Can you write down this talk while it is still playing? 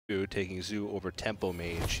taking Zoo over Tempo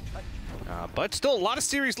Mage. But still a lot of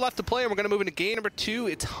series left to play, and we're going to move into game number 2.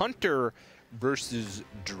 It's Hunter versus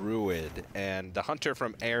Druid. And the Hunter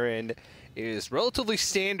from Aaron is relatively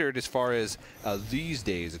standard as far as these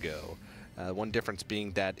days go. One difference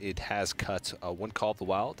being that it has cut one Call of the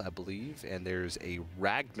Wild, I believe, and there's a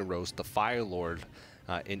Ragnaros, the Fire Lord,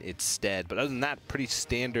 in its stead. But other than that, pretty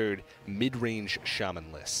standard mid-range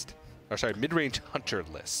Shaman list. Or sorry, mid-range Hunter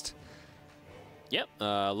list. Yep,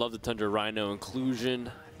 love the Tundra Rhino inclusion.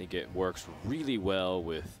 I think it works really well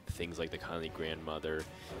with things like the Kindly Grandmother.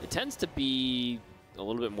 It tends to be a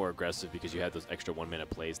little bit more aggressive because you have those extra 1-mana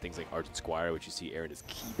plays, things like Argent Squire, which you see Aaron is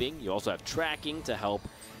keeping. You also have tracking to help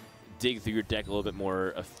dig through your deck a little bit more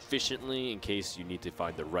efficiently in case you need to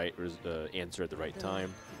find the right answer at the right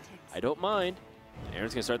time. I don't mind.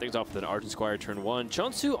 Aaron's going to start things off with an Argent Squire turn 1.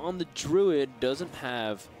 Che0nsu on the Druid doesn't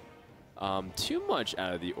have too much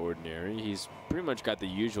out of the ordinary. He's pretty much got the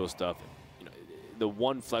usual stuff. You know, the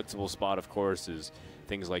one flexible spot, of course, is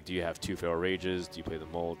things like, do you have 2 Feral Rages? Do you play the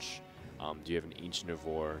Mulch? Do you have an Ancient of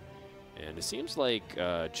War? And it seems like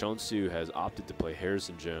Che0nsu has opted to play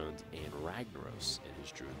Harrison Jones and Ragnaros in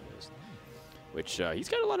his Druid list, which he's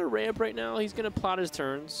got a lot of ramp right now. He's going to plot his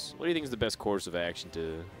turns. What do you think is the best course of action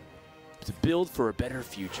to build for a better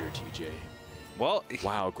future, TJ? Well,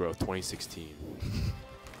 WoW Growth 2016.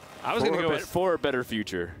 I was going to go for a better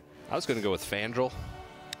future. I was going to go with Fandral.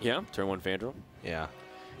 Yeah, turn 1 Fandral. Yeah.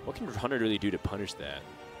 What can Hunter really do to punish that?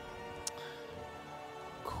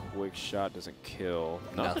 Quick shot doesn't kill.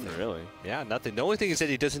 Nothing really. Yeah, nothing. The only thing is that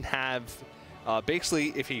he doesn't have. Basically,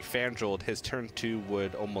 if he Fandrilled, his turn 2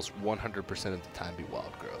 would almost 100% of the time be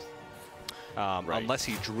Wild Growth, right. Unless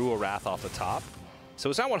he drew a Wrath off the top. So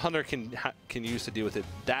it's not what Hunter can use to deal with it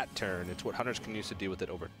that turn. It's what Hunters can use to deal with it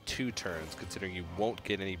over 2 turns, considering you won't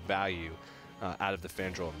get any value out of the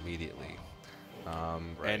Fandral immediately.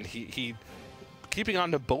 Right. And he keeping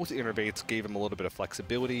on to both innervates gave him a little bit of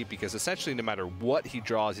flexibility, because essentially no matter what he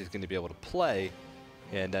draws, he's going to be able to play.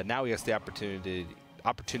 And now he has the opportunity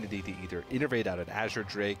to either innervate out an Azure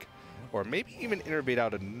Drake or maybe even innervate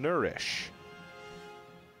out a Nourish.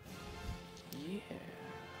 Yeah.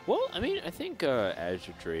 Well, I mean, I think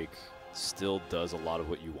Azure Drake still does a lot of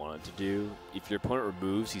what you want it to do. If your opponent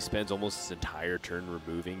removes, he spends almost his entire turn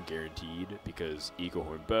removing, guaranteed, because Eagle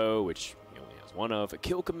Horn Bow, which he only has 1 of, a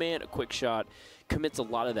Kill Command, a Quick Shot, commits a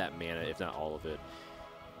lot of that mana, if not all of it.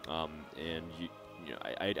 And you know,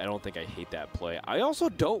 I don't think I hate that play. I also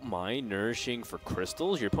don't mind nourishing for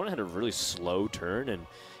crystals. Your opponent had a really slow turn, and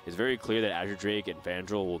it's very clear that Azure Drake and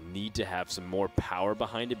Fandral will need to have some more power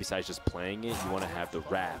behind it besides just playing it. You want to have the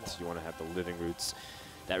Wraths, you want to have the Living Roots.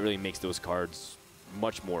 That really makes those cards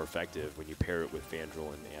much more effective when you pair it with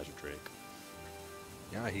Fandral and Azure Drake.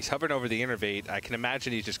 Yeah, he's hovering over the Innervate. I can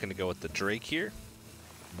imagine he's just going to go with the Drake here.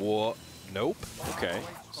 Whoa. Nope. Okay,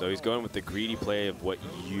 so he's going with the greedy play of what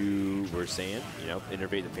you were saying. You know,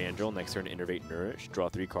 innervate the Fandral, next turn innervate Nourish, draw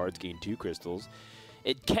 3 cards, gain 2 crystals.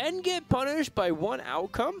 It can get punished by 1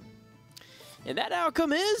 outcome, and that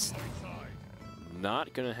outcome is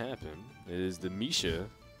not gonna happen. It is the Misha,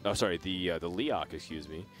 oh sorry, the Leok, excuse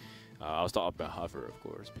me. I was talking about Hover, of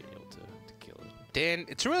course, being able to kill it. Dan,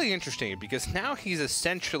 it's really interesting because now he's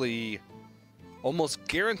essentially almost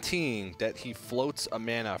guaranteeing that he floats a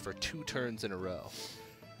mana for 2 turns in a row,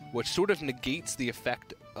 which sort of negates the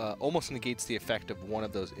effect, almost negates the effect of one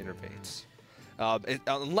of those innervates.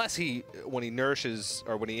 Unless when he nourishes,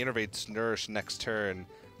 or when he innervates Nourish next turn,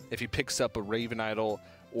 if he picks up a Raven Idol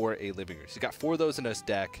or a Living Root. He's got 4 of those in his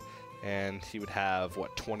deck, and he would have,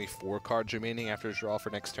 what, 24 cards remaining after his draw for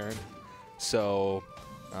next turn. So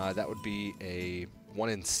that would be a 1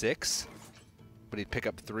 in 6. But he'd pick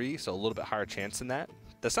up 3, so a little bit higher chance than that.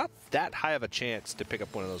 That's not that high of a chance to pick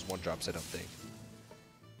up one of those 1-drops, I don't think.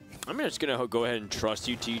 I'm just going to go ahead and trust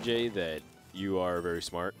you, TJ, that you are very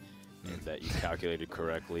smart and that you calculated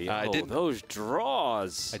correctly. Those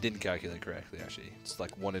draws! I didn't calculate correctly, actually. It's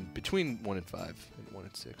like between 1 and 5 and 1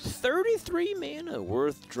 and 6. 33 mana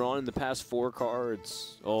worth drawing the past 4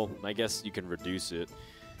 cards. Oh, I guess you can reduce it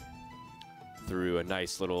through a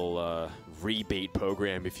nice little rebate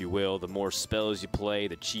program, if you will. The more spells you play,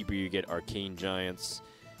 the cheaper you get Arcane Giants.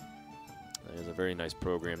 There's a very nice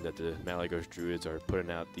program that the Malygos Druids are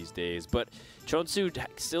putting out these days. But Che0nsu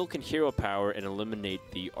still can hero power and eliminate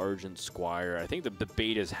the Argent Squire. I think the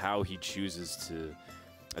debate is how he chooses to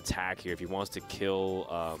attack here. If he wants to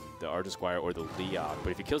kill the Argent Squire or the Leok.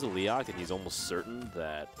 But if he kills the Leok, then he's almost certain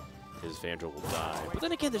that his Fandral will die. But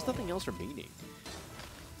then again, there's nothing else remaining.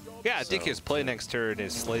 Yeah, I think his play next turn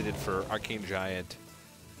is slated for Arcane Giant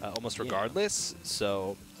almost regardless.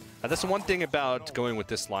 So That's the one thing about going with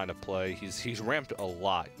this line of play. He's ramped a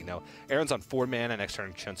lot. You know, Aaron's on 4 mana. Next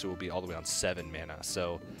turn, Che0nsu will be all the way on 7 mana.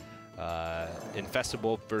 So,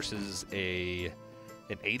 Infestible versus an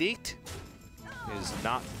 8/8 is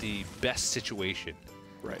not the best situation.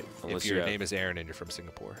 Right. If your name is Aaron and you're from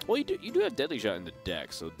Singapore. Well, you do have Deadly Shot in the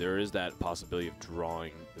deck, so there is that possibility of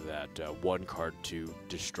drawing that 1 card to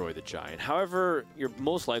destroy the giant. However, you're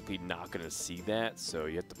most likely not going to see that, so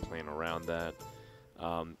you have to plan around that.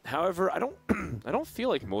 However, I don't feel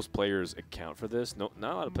like most players account for this. Not a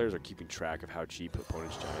lot of players are keeping track of how cheap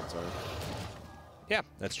opponents' giants are. Yeah,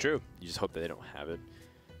 that's true. You just hope that they don't have it.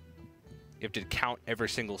 You have to count every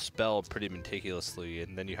single spell pretty meticulously,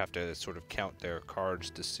 and then you have to sort of count their cards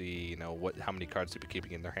to see, you know, how many cards they've been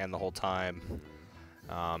keeping in their hand the whole time.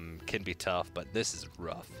 Can be tough, but this is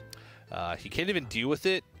rough. He can't even deal with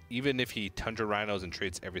it, even if he Tundra Rhinos and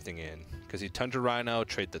trades everything in. Because he Tundra Rhino,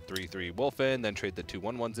 trade the 3/3 Wolf in, then trade the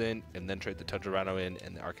 2/1/1s in, and then trade the Tundra Rhino in,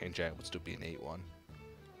 and the Arcane Giant would still be an 8/1.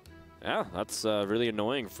 Yeah, that's really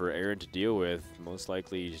annoying for Aaron to deal with. Most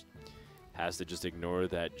likely has to just ignore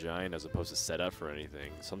that giant as opposed to set up for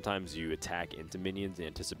anything. Sometimes you attack into minions in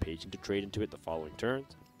anticipation to trade into it the following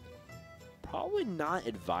turns. Probably not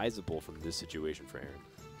advisable from this situation for Aaron.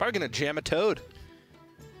 Probably going to jam a Toad.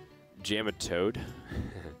 Jam a Toad?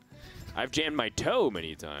 I've jammed my toe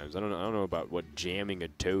many times. I don't know about what jamming a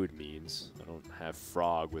toad means. I don't have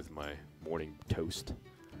frog with my morning toast.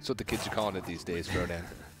 That's what the kids are calling it these days, Rodan.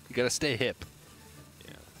 You got to stay hip.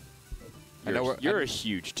 You're a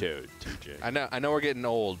huge toad, TJ. I know we're getting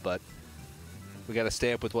old, but we got to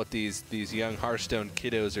stay up with what these young Hearthstone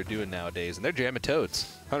kiddos are doing nowadays, and they're jamming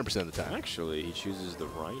toads 100% of the time. Actually, he chooses the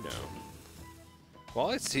Rhino. Well,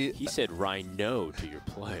 he said Rhino to your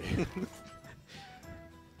play.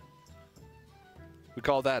 We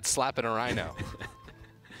call that slapping a Rhino.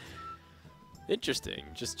 Interesting.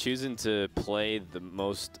 Just choosing to play the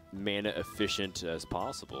most mana efficient as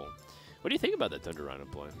possible. What do you think about that Tundra Rhino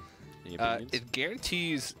play? It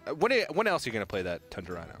guarantees. When else are you going to play that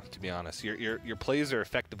Tundra Rhino? To be honest, your plays are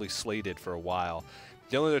effectively slated for a while.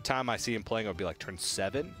 The only other time I see him playing would be like turn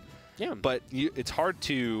 7. Yeah. But it's hard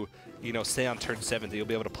to say on turn 7 that you'll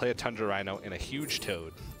be able to play a Tundra Rhino and a huge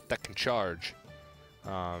Toad that can charge.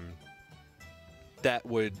 That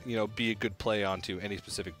would be a good play onto any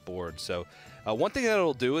specific board. So one thing that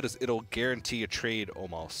it'll do is it'll guarantee a trade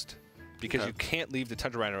almost. Because you can't leave the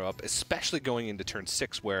Tundra Rhino up, especially going into turn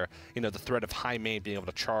 6 where, the threat of High Mane being able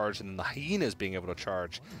to charge and then the Hyenas being able to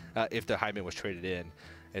charge if the High Mane was traded in.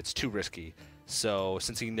 It's too risky. So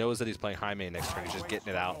since he knows that he's playing High Mane next turn, he's just getting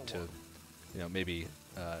it out to, maybe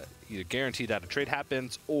either guarantee that a trade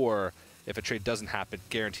happens or if a trade doesn't happen,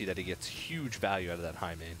 guarantee that he gets huge value out of that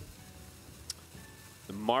High Mane.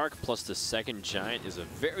 The Mark plus the second Giant is a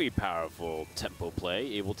very powerful tempo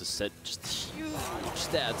play, able to set just huge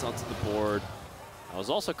stats onto the board. I was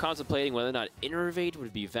also contemplating whether or not Innervate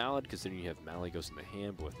would be valid, considering you have Malygos in the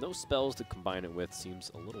hand, but with no spells to combine it with,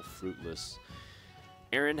 seems a little fruitless.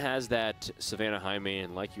 Aaron has that Savannah High Mane,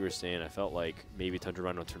 and like you were saying, I felt like maybe Tundra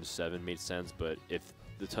Rhino turn 7 made sense, but if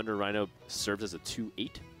the Tundra Rhino serves as a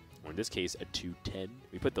 2/8, or in this case, a 2/10,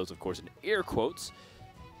 we put those, of course, in air quotes,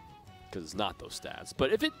 because it's not those stats.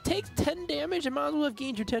 But if it takes 10 damage, it might as well have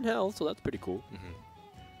gained you 10 health, so that's pretty cool.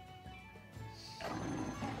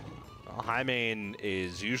 Well, High Mane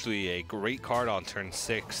is usually a great card on turn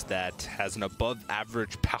 6 that has an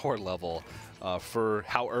above-average power level for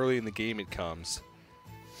how early in the game it comes.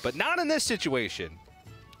 But not in this situation,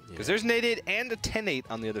 because there's an 8/8 and a 10/8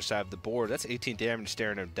 on the other side of the board. That's 18 damage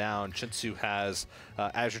staring him down. Che0nsu has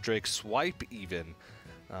Azure Drake swipe even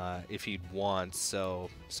if he'd want, so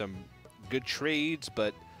some good trades,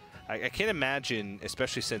 but I can't imagine,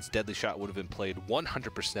 especially since Deadly Shot would have been played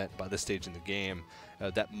 100% by this stage in the game,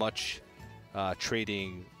 that much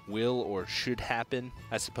trading will or should happen,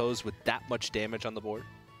 I suppose, with that much damage on the board.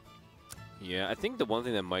 Yeah, I think the one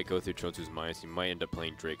thing that might go through Che0nsu's mind is he might end up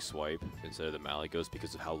playing Drake Swipe instead of the Malygos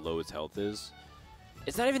because of how low its health is.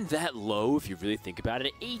 It's not even that low if you really think about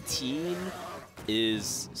it. 18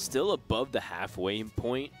 is still above the halfway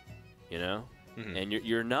point, and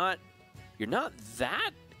you're not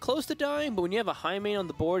that close to dying, but when you have a High Mane on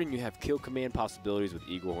the board and you have kill command possibilities with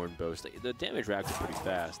Eagle Horn Boast, the damage racks are pretty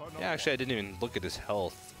fast. Yeah, actually, I didn't even look at his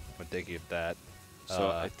health when thinking of that. So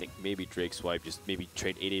I think maybe Drake Swipe, just maybe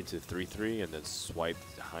trade 8/8 into 3/3 and then swipe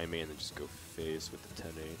the High Mane and then just go phase with the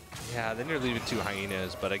 10/8. Yeah, then you're leaving 2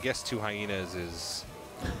 Hyenas, but I guess 2 Hyenas is...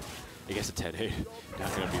 I guess a 10/8.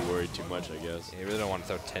 Not going to be worried too much, I guess. Yeah, you really don't want to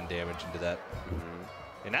throw 10 damage into that.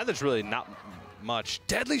 And now there's really not much.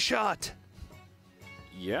 Deadly Shot!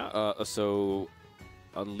 Yeah, so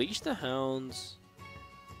Unleash the Hounds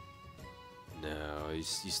No, you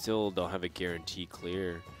still don't have a guarantee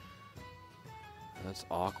clear. That's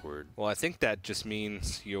awkward. Well, I think that just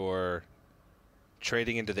means you're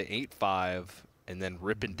trading into the 8-5 and then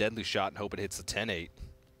ripping Deadly Shot and hope it hits the 10-8.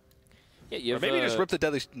 Yeah, you or have, maybe just rip the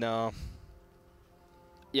Deadly... No.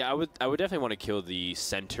 Yeah, I would definitely want to kill the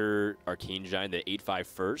center Arcane Giant, the 8-5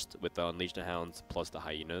 first, with the Unleash the Hounds plus the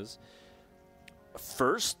Hyenas.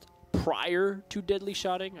 First, prior to Deadly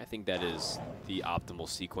Shotting, I think that is the optimal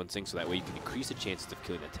sequencing, so that way you can increase the chances of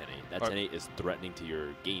killing that 10-8. That 10-8 is threatening to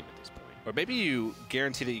your game at this point. Or maybe you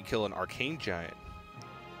guarantee that you kill an Arcane Giant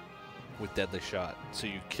with Deadly Shot, so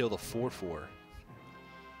you kill the 4-4.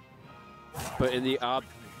 But in the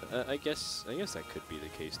I guess that could be the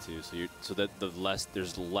case too. So that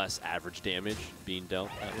there's less average damage being dealt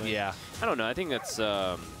that way. Yeah. I don't know. I think that's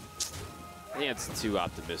too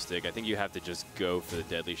optimistic. I think you have to just go for the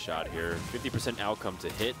Deadly Shot here. 50% outcome to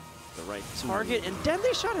hit the right target, and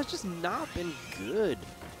Deadly Shot has just not been good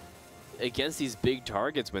against these big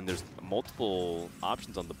targets when there's multiple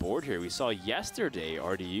options on the board here. We saw yesterday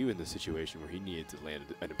RDU in the situation where he needed to land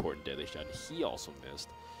an important Deadly Shot, and he also missed.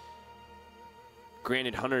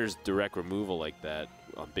 Granted, Hunter's direct removal like that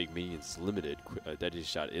on big minions is limited. Deadly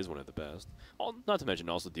Shot is one of the best. Not to mention,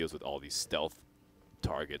 also deals with all these stealth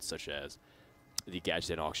targets, such as the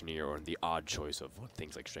Gadget Auctioneer or the odd choice of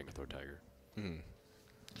things like Stranglethrower Tiger.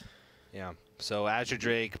 Yeah. So Azure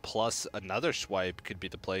Drake plus another swipe could be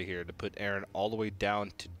the play here to put Aaron all the way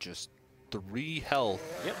down to just 3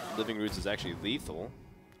 health. Yep. Living Roots is actually lethal.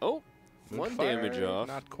 Oh, one Fire, damage off.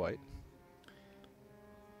 Not quite.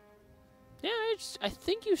 Yeah, I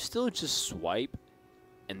think you still just swipe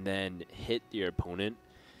and then hit your opponent.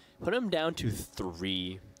 Put him down to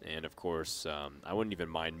 3. And, of course, I wouldn't even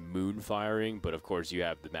mind Moonfiring. But, of course, you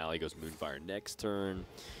have the malygos Moonfire next turn.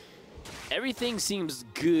 Everything seems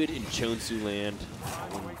good in Che0nsu land. I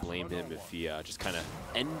wouldn't blame him if he just kind of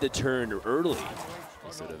ended the turn early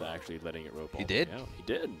instead of actually letting it rope all He the way did? out. He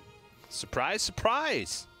did. Surprise,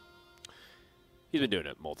 surprise. He's been doing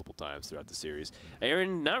it multiple times throughout the series.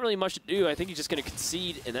 Aaron, not really much to do. I think he's just going to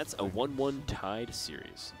concede, and that's a 1-1 tied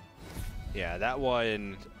series. Yeah, that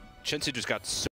one, Che0nsu just got so